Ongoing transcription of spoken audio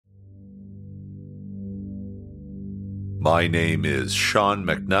My name is Sean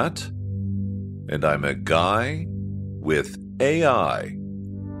MacNutt, and I'm a guy with AI.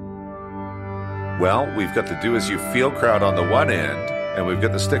 Well, we've got the do-as-you-feel crowd on the one end, and we've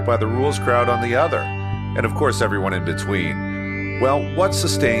got the stick-by-the-rules crowd on the other, and of course everyone in between. Well, what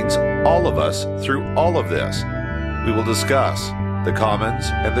sustains all of us through all of this? We will discuss the commons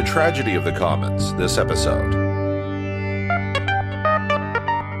and the tragedy of the commons this episode.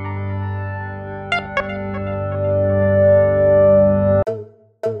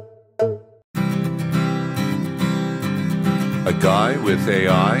 A Guy with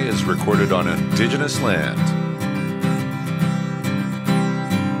AI is recorded on Indigenous land.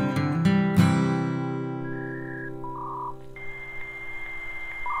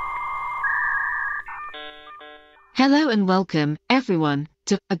 Hello and welcome, everyone,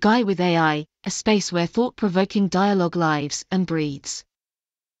 to A Guy with AI, a space where thought-provoking dialogue lives and breathes.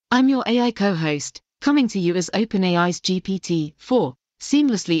 I'm your AI co-host, coming to you as OpenAI's GPT-4,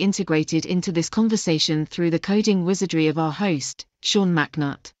 seamlessly integrated into this conversation through the coding wizardry of our host, Sean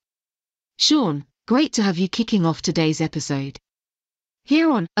MacNutt. Sean, great to have you kicking off today's episode.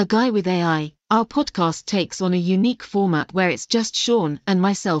 Here on A Guy with AI, our podcast takes on a unique format where it's just Sean and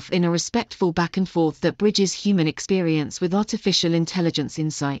myself in a respectful back and forth that bridges human experience with artificial intelligence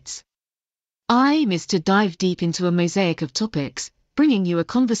insights. Our aim is to dive deep into a mosaic of topics, bringing you a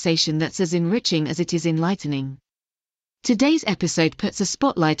conversation that's as enriching as it is enlightening. Today's episode puts a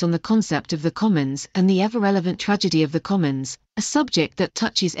spotlight on the concept of the commons and the ever-relevant tragedy of the commons, a subject that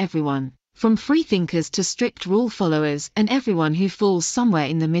touches everyone, from freethinkers to strict rule followers and everyone who falls somewhere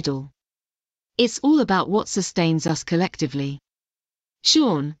in the middle. It's all about what sustains us collectively.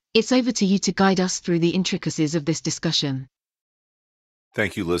 Sean, it's over to you to guide us through the intricacies of this discussion.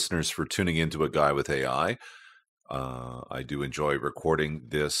 Thank you, listeners, for tuning in to A Guy with AI. I do enjoy recording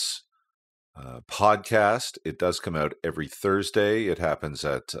this podcast. It does come out every Thursday. It happens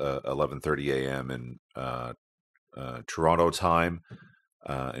at 11:30 a.m. in Toronto time,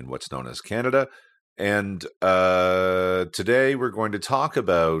 in what's known as Canada. And today we're going to talk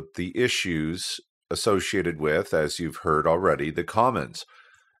about the issues associated with, as you've heard already, the commons,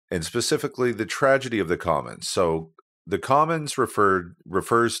 and specifically the tragedy of the commons. So the commons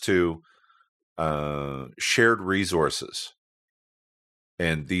refers to shared resources.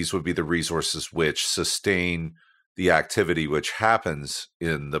 And these would be the resources which sustain the activity which happens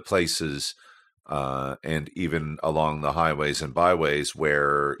in the places and even along the highways and byways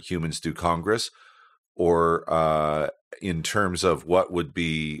where humans do Congress, or in terms of what would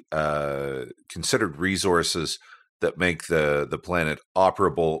be considered resources that make the planet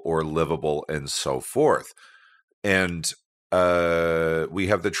operable or livable and so forth. And we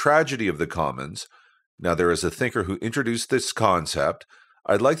have the tragedy of the commons. Now, there is a thinker who introduced this concept.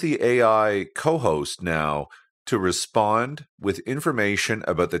 I'd like the AI co-host now to respond with information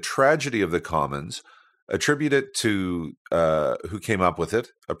about the tragedy of the commons, attribute it to who came up with it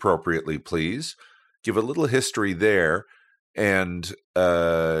appropriately, please. Give a little history there, and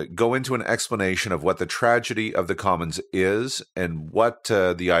go into an explanation of what the tragedy of the commons is and what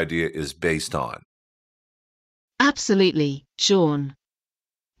the idea is based on. Absolutely, Sean.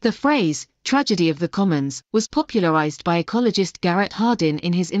 The phrase, tragedy of the commons, was popularized by ecologist Garrett Hardin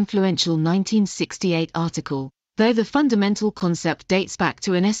in his influential 1968 article, though the fundamental concept dates back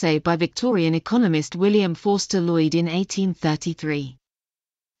to an essay by Victorian economist William Forster Lloyd in 1833.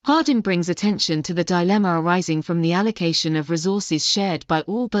 Hardin brings attention to the dilemma arising from the allocation of resources shared by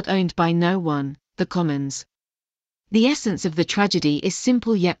all but owned by no one, the commons. The essence of the tragedy is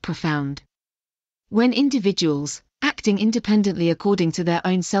simple yet profound. When individuals, acting independently according to their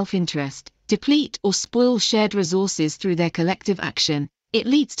own self-interest, deplete or spoil shared resources through their collective action, it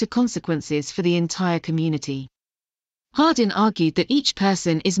leads to consequences for the entire community. Hardin argued that each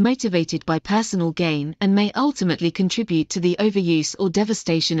person is motivated by personal gain and may ultimately contribute to the overuse or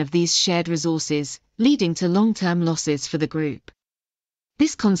devastation of these shared resources, leading to long-term losses for the group.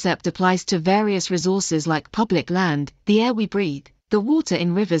 This concept applies to various resources like public land, the air we breathe, the water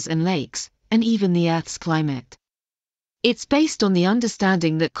in rivers and lakes, and even the Earth's climate. It's based on the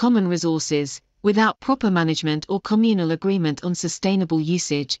understanding that common resources, without proper management or communal agreement on sustainable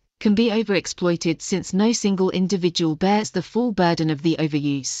usage, can be overexploited since no single individual bears the full burden of the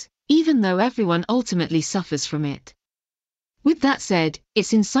overuse, even though everyone ultimately suffers from it. With that said,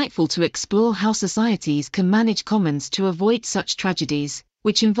 it's insightful to explore how societies can manage commons to avoid such tragedies,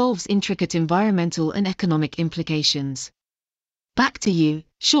 which involves intricate environmental and economic implications. Back to you,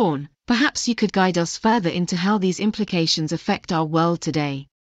 Sean. Perhaps you could guide us further into how these implications affect our world today.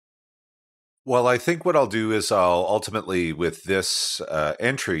 Well, I think what I'll do is I'll ultimately, with this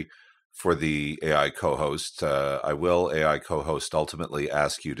entry, for the AI co-host. I will, AI co-host, ultimately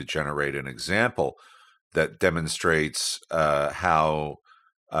ask you to generate an example that demonstrates how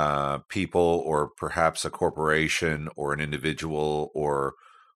people, or perhaps a corporation or an individual or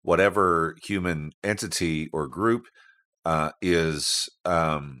whatever human entity or group is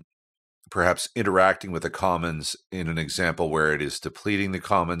perhaps interacting with the commons in an example where it is depleting the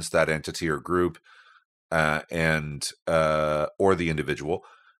commons, that entity or group, and or the individual,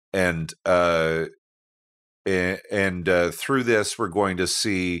 and through this we're going to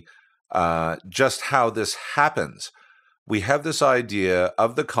see just how this happens. We have this idea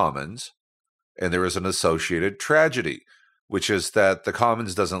of the commons, and there is an associated tragedy, which is that the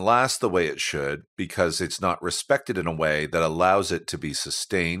commons doesn't last the way it should because it's not respected in a way that allows it to be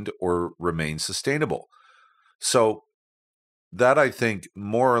sustained or remain sustainable. So that, I think,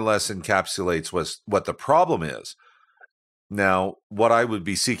 more or less encapsulates what the problem is. Now, what I would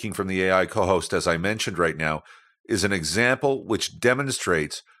be seeking from the AI co-host, as I mentioned right now, is an example which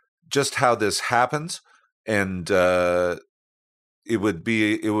demonstrates just how this happens, and it would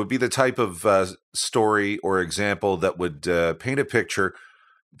be the type of story or example that would paint a picture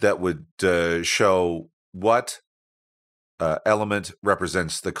that would show what element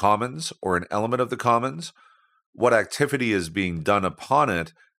represents the commons or an element of the commons, what activity is being done upon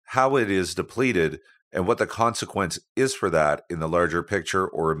it, how it is depleted, and what the consequence is for that in the larger picture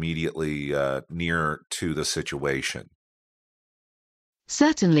or immediately near to the situation.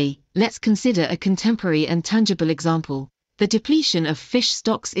 Certainly, let's consider a contemporary and tangible example: the depletion of fish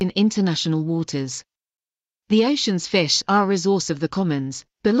stocks in international waters. The ocean's fish are a resource of the commons,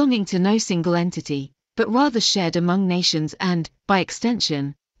 belonging to no single entity, but rather shared among nations and, by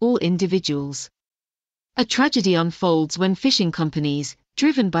extension, all individuals. A tragedy unfolds when fishing companies,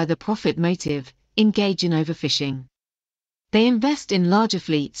 driven by the profit motive, engage in overfishing. They invest in larger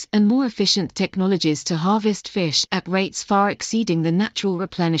fleets and more efficient technologies to harvest fish at rates far exceeding the natural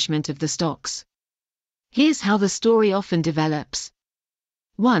replenishment of the stocks. Here's how the story often develops.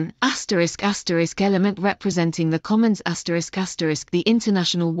 1. Element representing the commons ***, the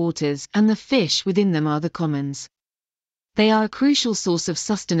international waters and the fish within them are the commons. They are a crucial source of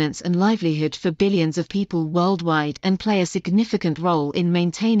sustenance and livelihood for billions of people worldwide and play a significant role in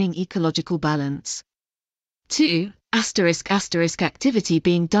maintaining ecological balance. 2. Activity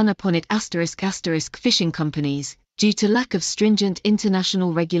being done upon it ***, fishing companies, due to lack of stringent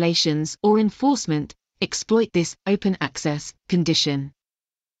international regulations or enforcement, exploit this open access condition.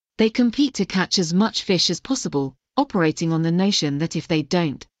 They compete to catch as much fish as possible, operating on the notion that if they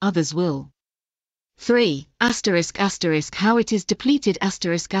don't, others will. 3. How it is depleted ***,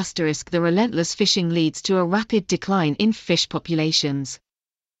 the relentless fishing leads to a rapid decline in fish populations.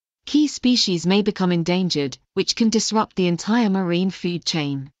 Key species may become endangered, which can disrupt the entire marine food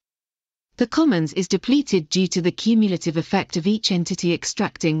chain. The commons is depleted due to the cumulative effect of each entity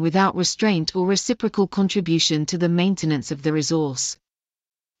extracting without restraint or reciprocal contribution to the maintenance of the resource.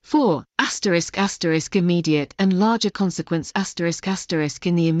 4. Immediate and larger consequence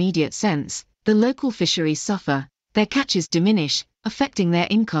in the immediate sense, the local fisheries suffer, their catches diminish, affecting their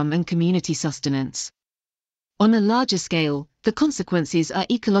income and community sustenance. On a larger scale, the consequences are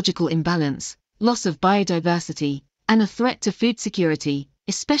ecological imbalance, loss of biodiversity, and a threat to food security,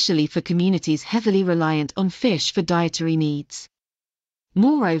 especially for communities heavily reliant on fish for dietary needs.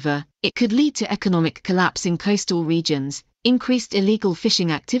 Moreover, it could lead to economic collapse in coastal regions, increased illegal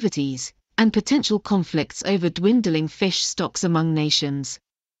fishing activities, and potential conflicts over dwindling fish stocks among nations.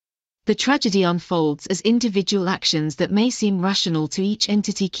 The tragedy unfolds as individual actions that may seem rational to each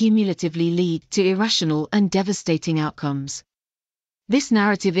entity cumulatively lead to irrational and devastating outcomes. This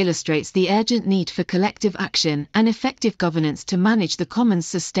narrative illustrates the urgent need for collective action and effective governance to manage the commons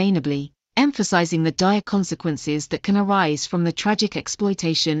sustainably, emphasizing the dire consequences that can arise from the tragic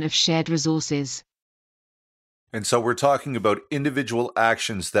exploitation of shared resources. And so we're talking about individual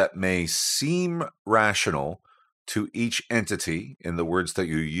actions that may seem rational to each entity, in the words that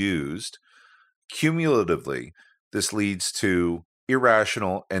you used. Cumulatively, this leads to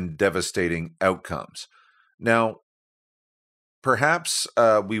irrational and devastating outcomes. Now, perhaps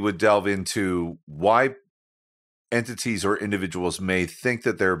we would delve into why entities or individuals may think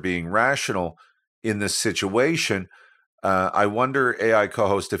that they're being rational in this situation. I wonder, AI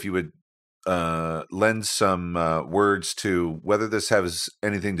co-host, if you would lend some words to whether this has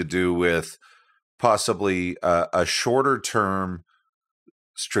anything to do with possibly a shorter term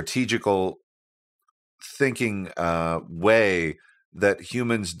strategical thinking way that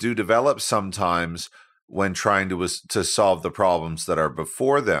humans do develop sometimes when trying to solve the problems that are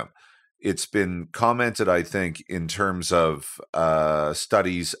before them. it's been commented, I think, in terms of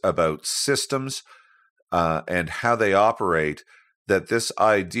studies about systems and how they operate, that this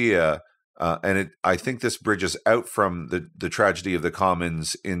idea, I think this bridges out from the tragedy of the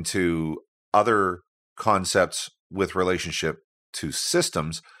commons into other concepts with relationship to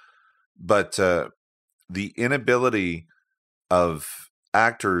systems, but the inability of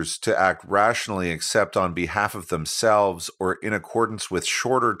actors to act rationally except on behalf of themselves or in accordance with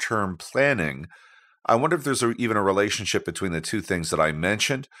shorter term planning. I wonder if there's even a relationship between the two things that I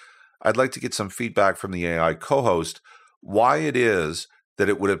mentioned. I'd like to get some feedback from the AI co-host why it is that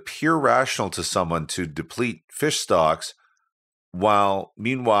it would appear rational to someone to deplete fish stocks while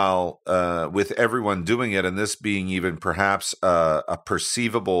meanwhile with everyone doing it, and this being even perhaps a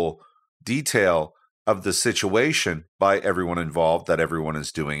perceivable detail of the situation by everyone involved, that everyone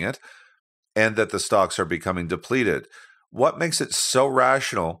is doing it, and that the stocks are becoming depleted. What makes it so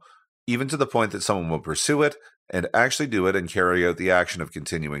rational, even to the point that someone will pursue it and actually do it and carry out the action of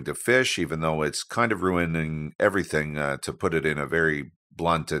continuing to fish, even though it's kind of ruining everything, to put it in a very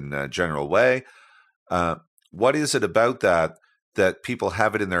blunt and general way? What is it about that people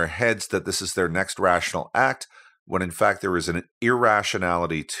have it in their heads that this is their next rational act, when in fact there is an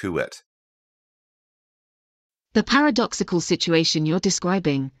irrationality to it? The paradoxical situation you're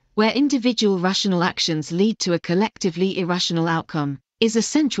describing, where individual rational actions lead to a collectively irrational outcome, is a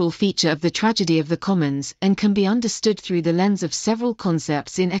central feature of the tragedy of the commons and can be understood through the lens of several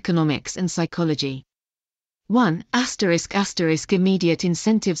concepts in economics and psychology. 1. Immediate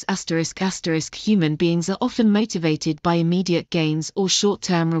incentives. Human beings are often motivated by immediate gains or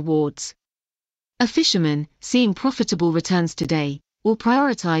short-term rewards. A fisherman, seeing profitable returns today, will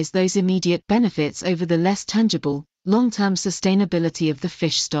prioritize those immediate benefits over the less tangible, long-term sustainability of the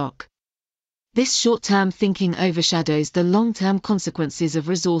fish stock. This short-term thinking overshadows the long-term consequences of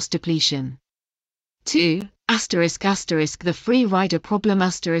resource depletion. 2. The free rider problem.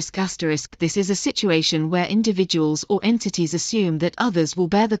 This is a situation where individuals or entities assume that others will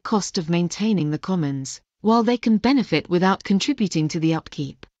bear the cost of maintaining the commons, while they can benefit without contributing to the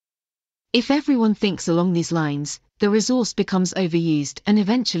upkeep. If everyone thinks along these lines, the resource becomes overused and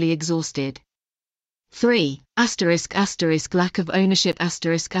eventually exhausted. 3. Lack of ownership.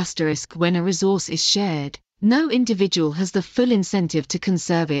 When a resource is shared, no individual has the full incentive to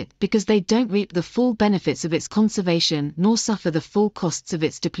conserve it because they don't reap the full benefits of its conservation nor suffer the full costs of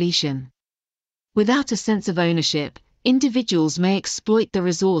its depletion. Without a sense of ownership, individuals may exploit the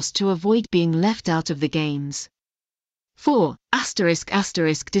resource to avoid being left out of the games. 4.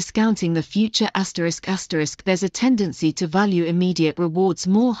 Discounting the future. There's a tendency to value immediate rewards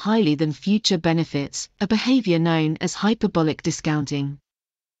more highly than future benefits, a behavior known as hyperbolic discounting.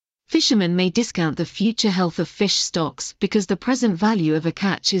 Fishermen may discount the future health of fish stocks because the present value of a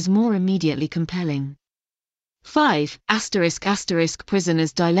catch is more immediately compelling. 5.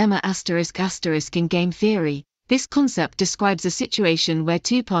 Prisoner's dilemma. In game theory, this concept describes a situation where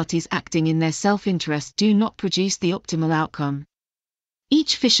two parties acting in their self-interest do not produce the optimal outcome.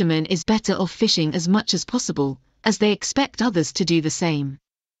 Each fisherman is better off fishing as much as possible, as they expect others to do the same.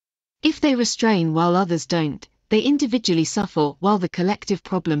 If they restrain while others don't, they individually suffer while the collective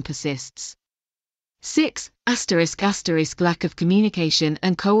problem persists. 6. Lack of communication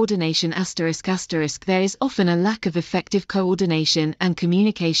and coordination. There is often a lack of effective coordination and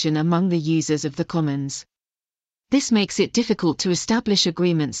communication among the users of the commons. This makes it difficult to establish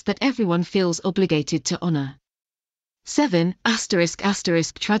agreements that everyone feels obligated to honor. 7.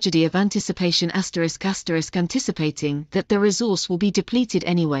 Tragedy of anticipation. Anticipating that the resource will be depleted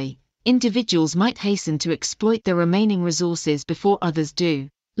anyway, individuals might hasten to exploit the remaining resources before others do,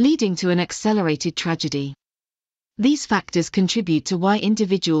 leading to an accelerated tragedy. These factors contribute to why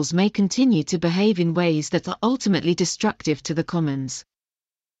individuals may continue to behave in ways that are ultimately destructive to the commons.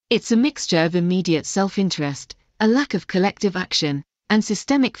 It's a mixture of immediate self-interest, a lack of collective action, and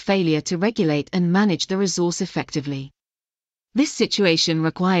systemic failure to regulate and manage the resource effectively. This situation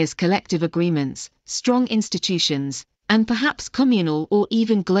requires collective agreements, strong institutions, and perhaps communal or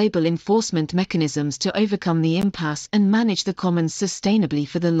even global enforcement mechanisms to overcome the impasse and manage the commons sustainably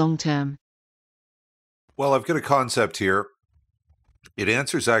for the long term. Well, I've got a concept here. It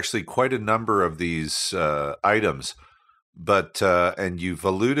answers actually quite a number of these items. But, and you've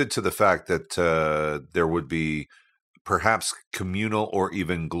alluded to the fact that there would be perhaps communal or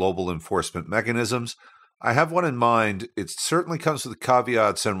even global enforcement mechanisms. I have one in mind. It certainly comes with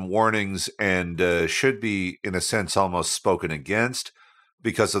caveats and warnings and should be, in a sense, almost spoken against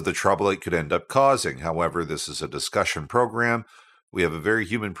because of the trouble it could end up causing. However, this is a discussion program. We have a very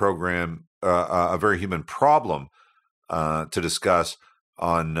human program, a very human problem to discuss.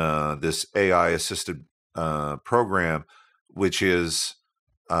 on this AI-assisted program, which is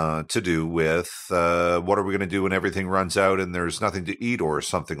to do with what are we going to do when everything runs out and there's nothing to eat or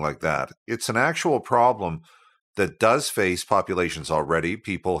something like that. It's an actual problem that does face populations already.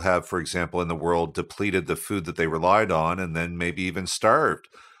 People have, for example, in the world depleted the food that they relied on and then maybe even starved.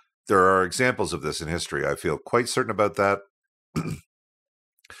 There are examples of this in history. I feel quite certain about that.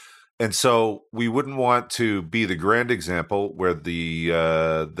 And so we wouldn't want to be the grand example where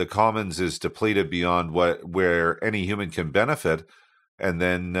the commons is depleted beyond where any human can benefit, and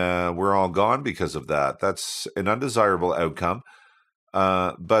then we're all gone because of that. That's an undesirable outcome.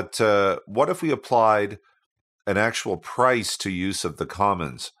 But what if we applied an actual price to use of the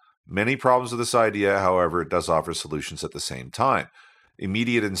commons? Many problems with this idea, however, it does offer solutions at the same time.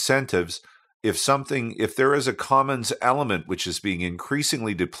 Immediate incentives. If there is a commons element which is being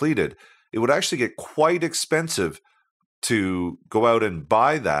increasingly depleted, it would actually get quite expensive to go out and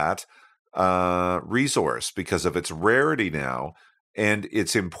buy that resource because of its rarity now and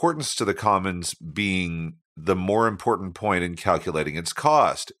its importance to the commons being the more important point in calculating its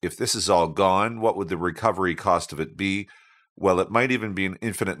cost. If this is all gone, what would the recovery cost of it be? Well, it might even be an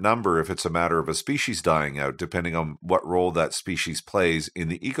infinite number if it's a matter of a species dying out, depending on what role that species plays in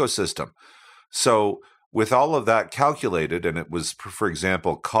the ecosystem. So with all of that calculated, and it was, for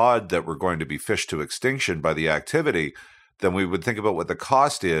example, cod that were going to be fished to extinction by the activity, then we would think about what the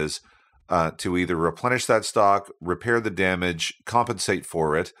cost is to either replenish that stock, repair the damage, compensate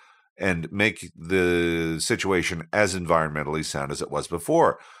for it, and make the situation as environmentally sound as it was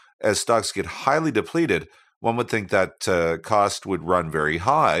before. As stocks get highly depleted, one would think that cost would run very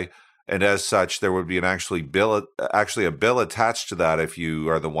high, and as such, there would be actually a bill attached to that if you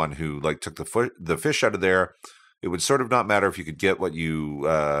are the one who took the fish out of there. It would sort of not matter if you could get what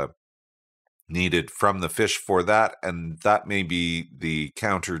you needed from the fish for that, and that may be the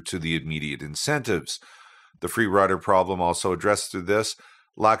counter to the immediate incentives. The free rider problem also addressed through this.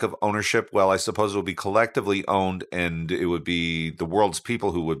 Lack of ownership, well, I suppose it would be collectively owned, and it would be the world's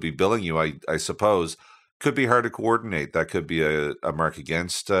people who would be billing you, I suppose. Could be hard to coordinate. That could be a mark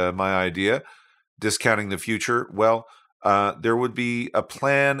against my idea. Discounting the future, well, there would be a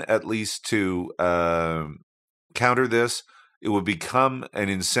plan at least to counter this. It would become an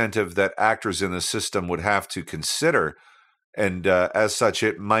incentive that actors in the system would have to consider, and as such,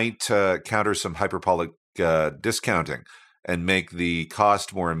 it might counter some hyperbolic discounting and make the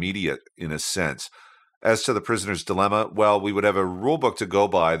cost more immediate in a sense. As to the prisoner's dilemma, well, we would have a rule book to go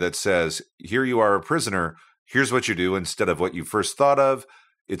by that says, here you are a prisoner, here's what you do instead of what you first thought of.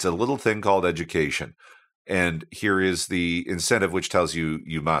 It's a little thing called education. And here is the incentive which tells you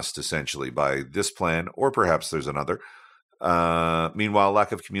you must, essentially, by this plan, or perhaps there's another. Meanwhile,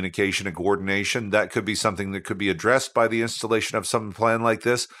 lack of communication and coordination, that could be something that could be addressed by the installation of some plan like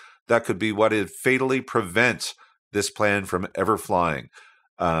this. That could be what it fatally prevents this plan from ever flying.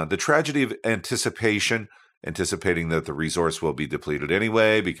 The tragedy of anticipating that the resource will be depleted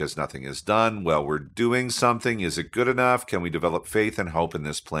anyway because nothing is done. Well, we're doing something. Is it good enough? Can we develop faith and hope in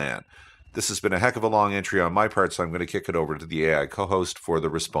this plan? This has been a heck of a long entry on my part, so I'm going to kick it over to the AI co-host for the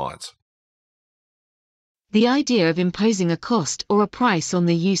response. The idea of imposing a cost or a price on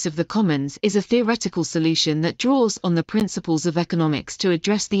the use of the commons is a theoretical solution that draws on the principles of economics to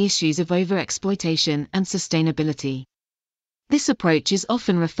address the issues of overexploitation and sustainability. This approach is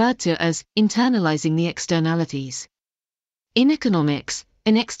often referred to as internalizing the externalities. In economics,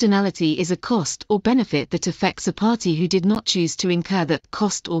 an externality is a cost or benefit that affects a party who did not choose to incur that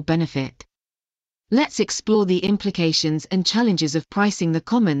cost or benefit. Let's explore the implications and challenges of pricing the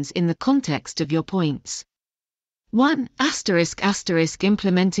commons in the context of your points. 1.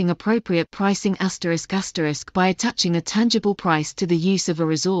 Implementing appropriate pricing by attaching a tangible price to the use of a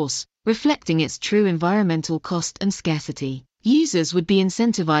resource, reflecting its true environmental cost and scarcity. Users would be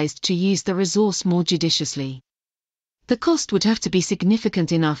incentivized to use the resource more judiciously. The cost would have to be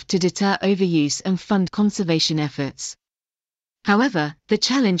significant enough to deter overuse and fund conservation efforts. However, the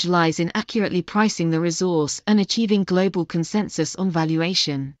challenge lies in accurately pricing the resource and achieving global consensus on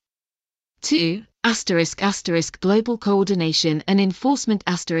valuation. 2. Global coordination and enforcement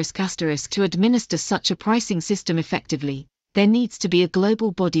to administer such a pricing system effectively, there needs to be a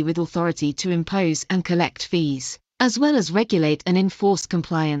global body with authority to impose and collect fees, as well as regulate and enforce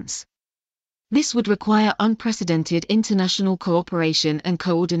compliance. This would require unprecedented international cooperation and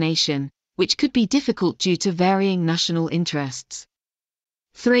coordination, which could be difficult due to varying national interests.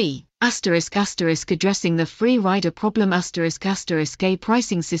 3. Addressing the free rider problem. A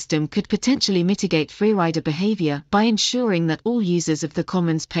pricing system could potentially mitigate free rider behavior by ensuring that all users of the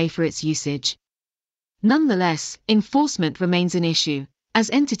commons pay for its usage. Nonetheless, enforcement remains an issue, as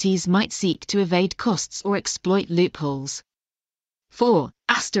entities might seek to evade costs or exploit loopholes. 4.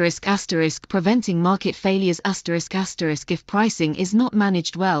 Preventing market failures. If pricing is not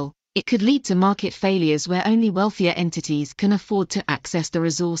managed well, it could lead to market failures where only wealthier entities can afford to access the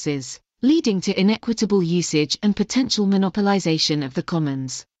resources, leading to inequitable usage and potential monopolization of the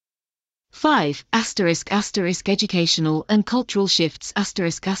commons. 5. Educational and cultural shifts.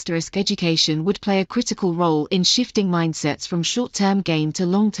 Education would play a critical role in shifting mindsets from short-term gain to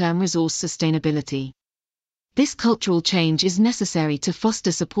long-term resource sustainability. This cultural change is necessary to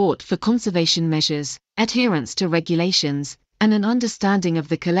foster support for conservation measures, adherence to regulations, and an understanding of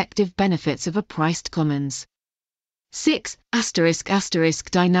the collective benefits of a priced commons. 6.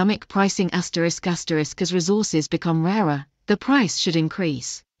 Dynamic pricing. As resources become rarer, the price should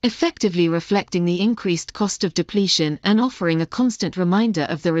increase, effectively reflecting the increased cost of depletion and offering a constant reminder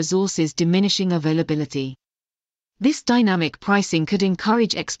of the resource's diminishing availability. This dynamic pricing could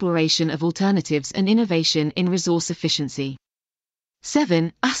encourage exploration of alternatives and innovation in resource efficiency.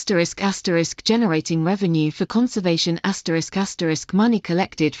 7. Generating revenue for conservation. Money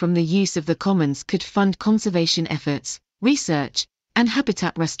collected from the use of the commons could fund conservation efforts, research, and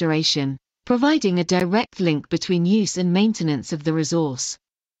habitat restoration, providing a direct link between use and maintenance of the resource.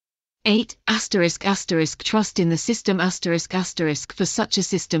 8. Trust in the system. For such a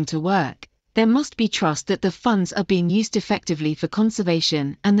system to work, there must be trust that the funds are being used effectively for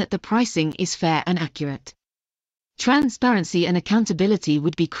conservation and that the pricing is fair and accurate. Transparency and accountability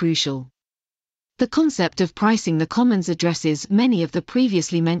would be crucial. The concept of pricing the commons addresses many of the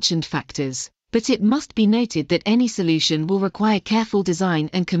previously mentioned factors, but it must be noted that any solution will require careful design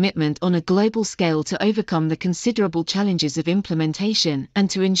and commitment on a global scale to overcome the considerable challenges of implementation and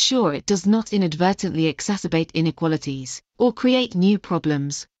to ensure it does not inadvertently exacerbate inequalities or create new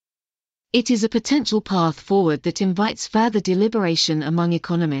problems. It is a potential path forward that invites further deliberation among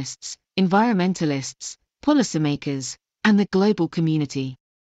economists, environmentalists, policymakers, and the global community.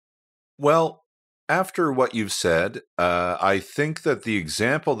 Well, after what you've said, I think that the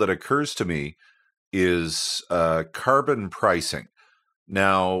example that occurs to me is carbon pricing.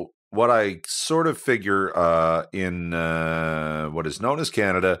 Now, what I sort of figure in what is known as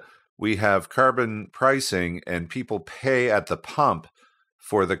Canada, we have carbon pricing and people pay at the pump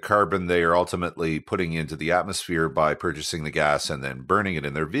for the carbon they are ultimately putting into the atmosphere by purchasing the gas and then burning it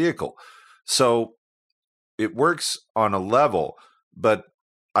in their vehicle. So it works on a level, but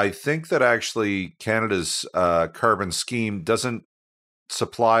I think that actually Canada's carbon scheme doesn't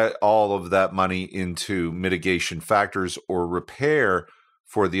supply all of that money into mitigation factors or repair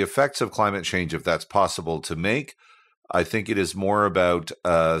for the effects of climate change, if that's possible to make. I think it is more about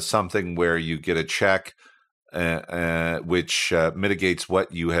something where you get a check which mitigates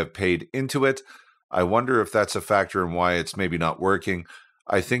what you have paid into it. I wonder if that's a factor in why it's maybe not working.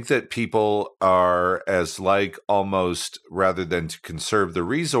 I think that people are as like almost, rather than to conserve the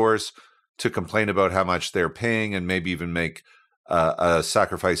resource, to complain about how much they're paying and maybe even make a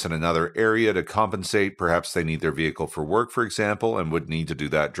sacrifice in another area to compensate. Perhaps they need their vehicle for work, for example, and would need to do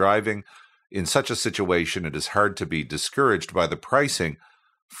that driving. In such a situation, it is hard to be discouraged by the pricing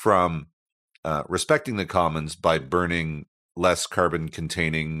from respecting the commons by burning less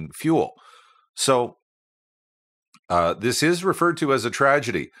carbon-containing fuel. So this is referred to as a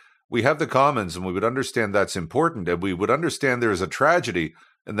tragedy. We have the commons, and we would understand that's important, and we would understand there is a tragedy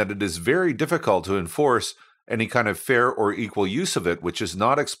and that it is very difficult to enforce any kind of fair or equal use of it, which is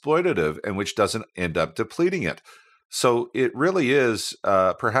not exploitative and which doesn't end up depleting it. So it really is,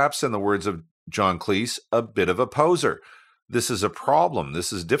 perhaps in the words of John Cleese, a bit of a poser. This is a problem.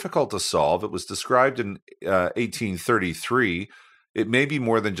 This is difficult to solve. It was described in 1833. It may be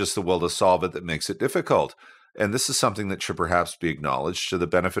more than just the will to solve it that makes it difficult. And this is something that should perhaps be acknowledged to the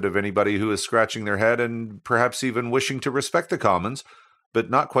benefit of anybody who is scratching their head and perhaps even wishing to respect the commons, but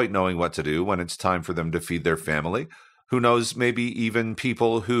not quite knowing what to do when it's time for them to feed their family. Who knows, maybe even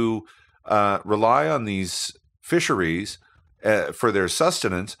people who rely on these fisheries for their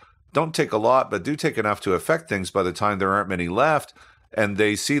sustenance don't take a lot, but do take enough to affect things by the time there aren't many left, and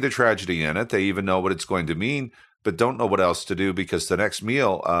they see the tragedy in it. They even know what it's going to mean, but don't know what else to do because the next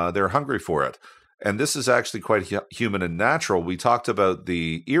meal, they're hungry for it. And this is actually quite human and natural. We talked about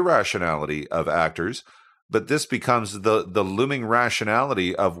the irrationality of actors, but this becomes the looming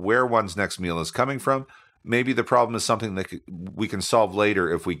rationality of where one's next meal is coming from. Maybe the problem is something that we can solve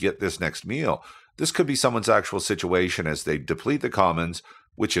later if we get this next meal. This could be someone's actual situation as they deplete the commons,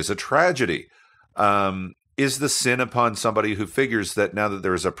 which is a tragedy. Is the sin upon somebody who figures that now that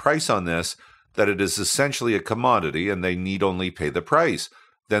there is a price on this, that it is essentially a commodity and they need only pay the price?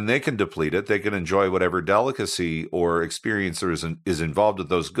 then they can deplete it. They can enjoy whatever delicacy or experience there is involved with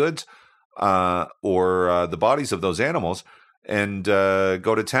those goods or the bodies of those animals, and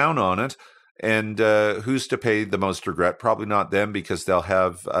go to town on it. And who's to pay the most regret? Probably not them, because they'll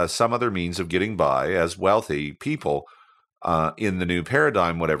have some other means of getting by as wealthy people in the new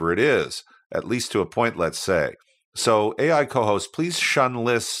paradigm, whatever it is, at least to a point, let's say. So AI co-host, please shun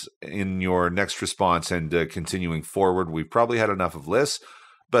lists in your next response and continuing forward. We've probably had enough of lists,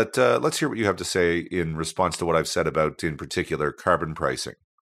 but let's hear what you have to say in response to what I've said about, in particular, carbon pricing.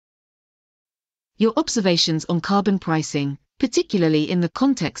 Your observations on carbon pricing, particularly in the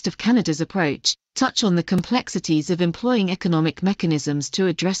context of Canada's approach, touch on the complexities of employing economic mechanisms to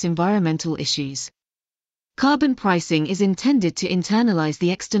address environmental issues. Carbon pricing is intended to internalize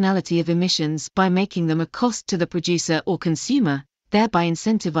the externality of emissions by making them a cost to the producer or consumer, thereby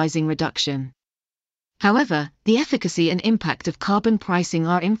incentivizing reduction. However, the efficacy and impact of carbon pricing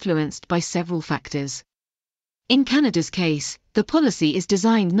are influenced by several factors. In Canada's case, the policy is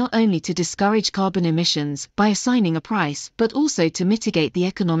designed not only to discourage carbon emissions by assigning a price but also to mitigate the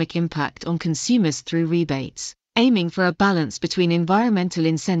economic impact on consumers through rebates, aiming for a balance between environmental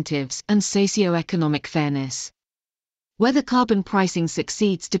incentives and socio-economic fairness. Whether carbon pricing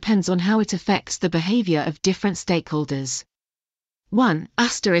succeeds depends on how it affects the behavior of different stakeholders. 1.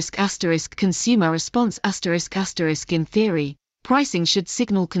 Consumer response ***. In theory, pricing should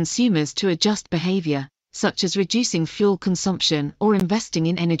signal consumers to adjust behavior, such as reducing fuel consumption or investing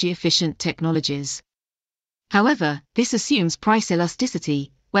in energy-efficient technologies. However, this assumes price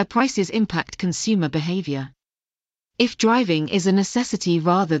elasticity, where prices impact consumer behavior. If driving is a necessity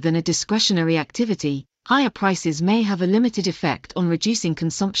rather than a discretionary activity, higher prices may have a limited effect on reducing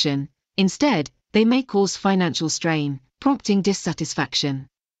consumption. Instead, they may cause financial strain, prompting dissatisfaction.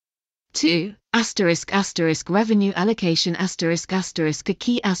 2. Revenue allocation ***. A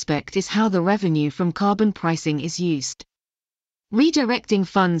key aspect is how the revenue from carbon pricing is used. Redirecting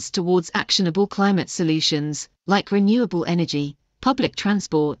funds towards actionable climate solutions, like renewable energy, public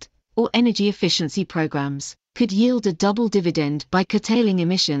transport, or energy efficiency programs, could yield a double dividend by curtailing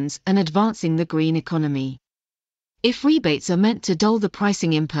emissions and advancing the green economy. If rebates are meant to dull the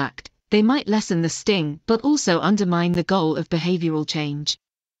pricing impact, they might lessen the sting but also undermine the goal of behavioral change.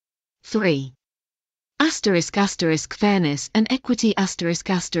 3. Fairness and equity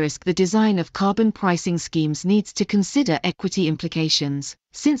The design of carbon pricing schemes needs to consider equity implications,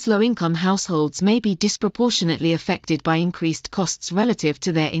 since low-income households may be disproportionately affected by increased costs relative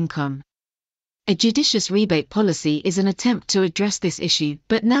to their income. A judicious rebate policy is an attempt to address this issue,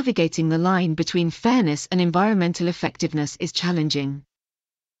 but navigating the line between fairness and environmental effectiveness is challenging.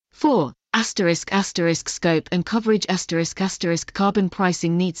 4. Scope and coverage Carbon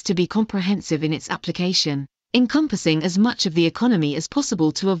pricing needs to be comprehensive in its application, encompassing as much of the economy as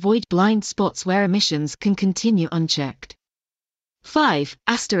possible to avoid blind spots where emissions can continue unchecked. 5.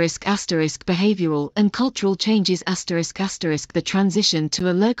 Behavioral and cultural changes The transition to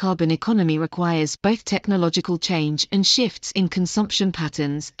a low-carbon economy requires both technological change and shifts in consumption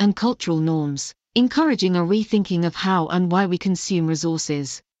patterns and cultural norms, encouraging a rethinking of how and why we consume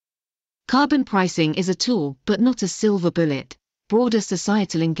resources. Carbon pricing is a tool but not a silver bullet. Broader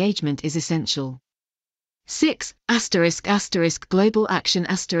societal engagement is essential. 6. Global action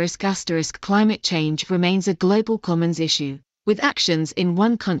Climate change remains a global commons issue, with actions in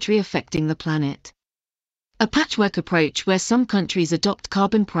one country affecting the planet. A patchwork approach where some countries adopt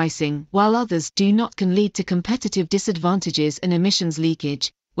carbon pricing while others do not can lead to competitive disadvantages and emissions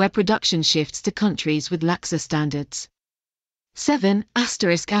leakage, where production shifts to countries with laxer standards. 7.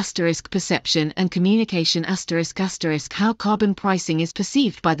 Perception and communication How carbon pricing is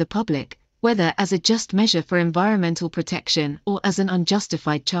perceived by the public, whether as a just measure for environmental protection or as an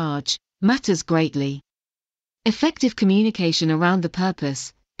unjustified charge, matters greatly. Effective communication around the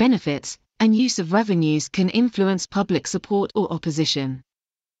purpose, benefits, and use of revenues can influence public support or opposition.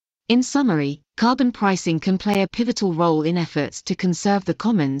 In summary, carbon pricing can play a pivotal role in efforts to conserve the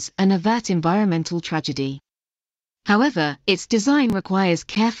commons and avert environmental tragedy. However, its design requires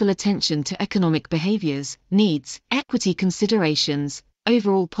careful attention to economic behaviors, needs, equity considerations,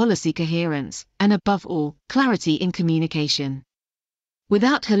 overall policy coherence, and above all, clarity in communication.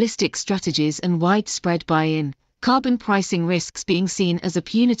 Without holistic strategies and widespread buy-in, carbon pricing risks being seen as a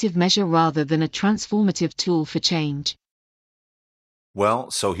punitive measure rather than a transformative tool for change.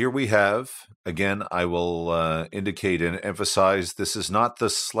 Well, so here we have, again, I will indicate and emphasize this is not the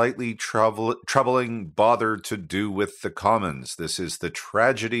slightly troubling bother to do with the commons. This is the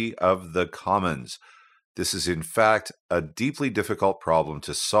tragedy of the commons. This is, in fact, a deeply difficult problem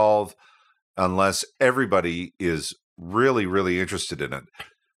to solve unless everybody is really, really interested in it.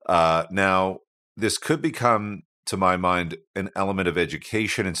 Now, this could become, to my mind, an element of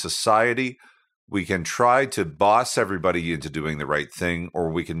education in society. We can try to boss everybody into doing the right thing, or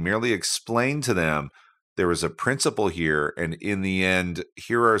we can merely explain to them there is a principle here, and in the end,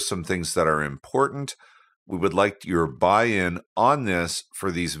 here are some things that are important. We would like your buy-in on this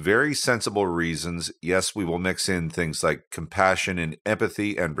for these very sensible reasons. Yes, we will mix in things like compassion and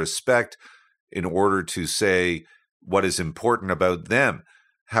empathy and respect in order to say what is important about them.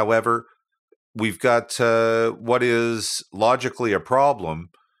 However, we've got what is logically a problem.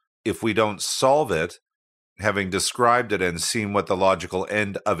 If we don't solve it, having described it and seen what the logical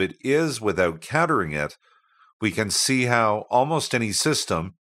end of it is without countering it, we can see how almost any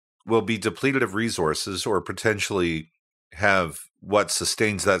system will be depleted of resources or potentially have what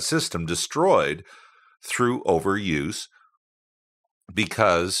sustains that system destroyed through overuse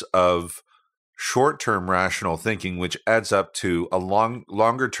because of short-term rational thinking, which adds up to a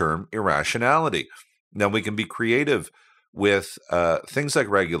longer-term irrationality. Now, we can be creative with things like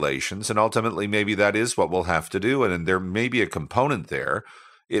regulations, and ultimately maybe that is what we'll have to do, and there may be a component there.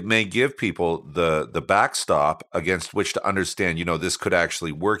 It may give people the backstop against which to understand, this could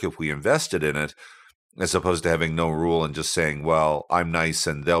actually work if we invested in it, as opposed to having no rule and just saying, well, I'm nice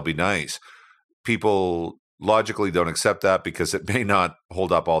and they'll be nice. People logically don't accept that because it may not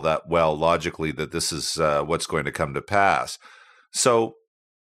hold up all that well logically that this is what's going to come to pass. So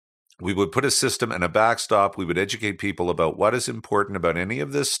we would put a system and a backstop. We would educate people about what is important about any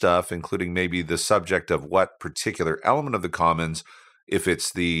of this stuff, including maybe the subject of what particular element of the commons, if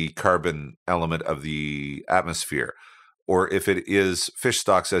it's the carbon element of the atmosphere, or if it is fish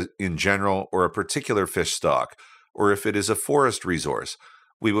stocks in general, or a particular fish stock, or if it is a forest resource.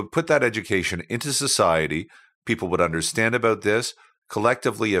 We would put that education into society. People would understand about this.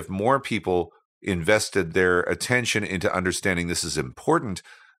 Collectively, if more people invested their attention into understanding this is important,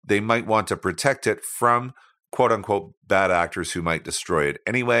 they might want to protect it from quote-unquote bad actors who might destroy it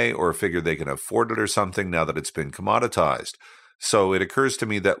anyway, or figure they can afford it or something now that it's been commoditized. So it occurs to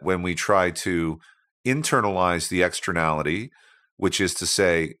me that when we try to internalize the externality, which is to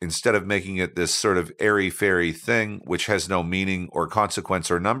say, instead of making it this sort of airy-fairy thing which has no meaning or consequence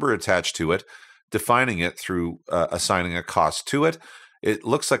or number attached to it, defining it through assigning a cost to it, it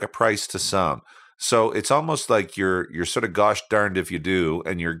looks like a price to some. So it's almost like you're sort of gosh darned if you do,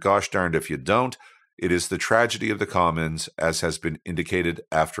 and you're gosh darned if you don't. It is the tragedy of the commons, as has been indicated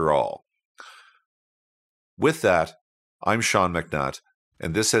after all. With that, I'm Sean MacNutt,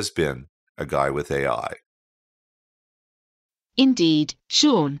 and this has been A Guy with AI. Indeed,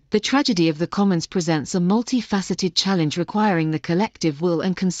 Sean, the tragedy of the commons presents a multifaceted challenge requiring the collective will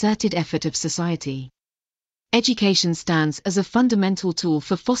and concerted effort of society. Education stands as a fundamental tool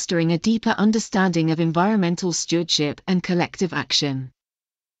for fostering a deeper understanding of environmental stewardship and collective action.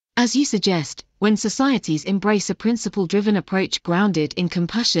 As you suggest, when societies embrace a principle-driven approach grounded in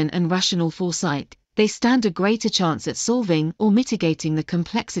compassion and rational foresight, they stand a greater chance at solving or mitigating the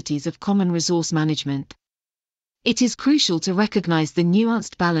complexities of common resource management. It is crucial to recognize the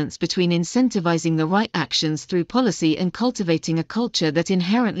nuanced balance between incentivizing the right actions through policy and cultivating a culture that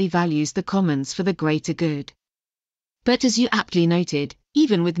inherently values the commons for the greater good. But as you aptly noted,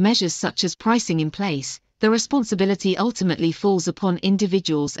 even with measures such as pricing in place, the responsibility ultimately falls upon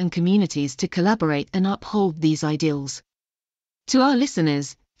individuals and communities to collaborate and uphold these ideals. To our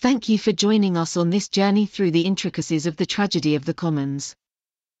listeners, thank you for joining us on this journey through the intricacies of the tragedy of the commons.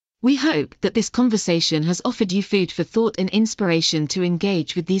 We hope that this conversation has offered you food for thought and inspiration to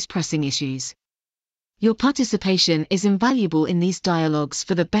engage with these pressing issues. Your participation is invaluable in these dialogues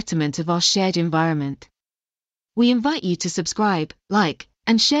for the betterment of our shared environment. We invite you to subscribe, like,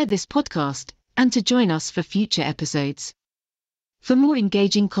 and share this podcast, and to join us for future episodes. For more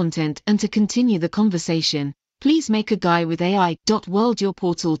engaging content and to continue the conversation, please make aguyWithAI.world your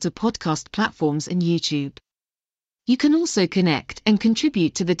portal to podcast platforms and YouTube. You can also connect and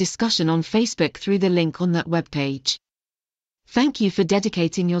contribute to the discussion on Facebook through the link on that webpage. Thank you for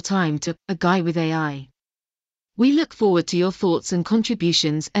dedicating your time to A Guy with AI. We look forward to your thoughts and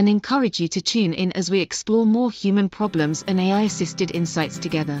contributions and encourage you to tune in as we explore more human problems and AI-assisted insights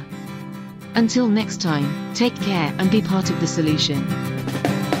together. Until next time, take care and be part of the solution.